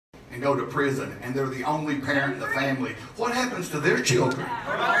and go to prison, and they're the only parent in the family, what happens to their children?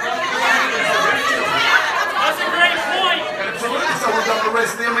 That's a great point. Absolutely. So we're going to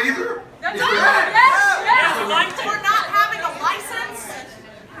arrest them either? That's right. Yes. For not having a license.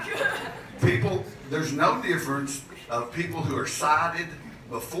 People, there's no difference of people who are cited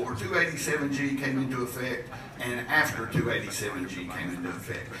before 287G came into effect and after 287G came into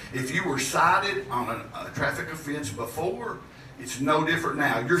effect. If you were cited on a traffic offense before, it's no different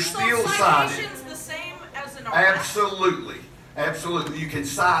now. You're still cited. Citation's the same as an arrest? Absolutely. Absolutely. You can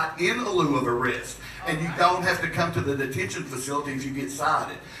cite in lieu of arrest. And you don't have to come to the detention facilities you get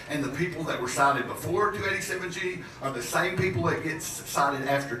cited. And the people that were cited before 287G are the same people that get cited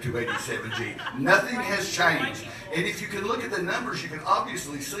after 287G. Nothing has changed. And if you can look at the numbers, you can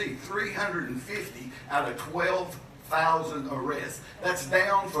obviously see 350 out of 12,000 arrests. That's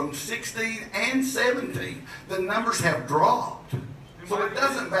down from 16 and 17. The numbers have dropped. So it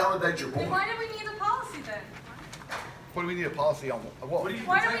doesn't validate your point. Then why do we need a policy then? What do we need a policy on? What? Why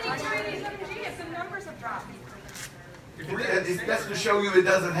do we need 287G if the numbers have dropped? That's to show you it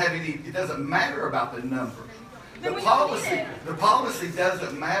doesn't have any. It doesn't matter about the number. Then we don't need it. The policy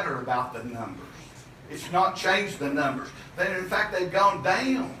doesn't matter about the numbers. It's not changed the numbers. Then in fact they've gone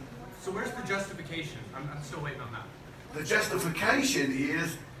down. So where's the justification? I'm still waiting on that. The justification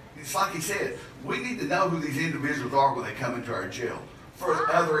is, it's like he said, we need to know who these individuals are when they come into our jail. For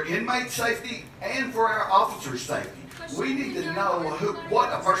other inmate safety and for our officers' safety. We need to know what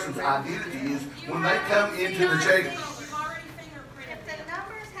a person's identity is when they come into the jail. If the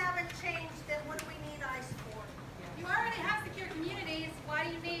numbers haven't changed, then what do we need ICE for? You already have secure communities. Why do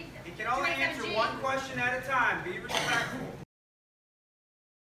you need? He can only answer one question at a time. Be respectful.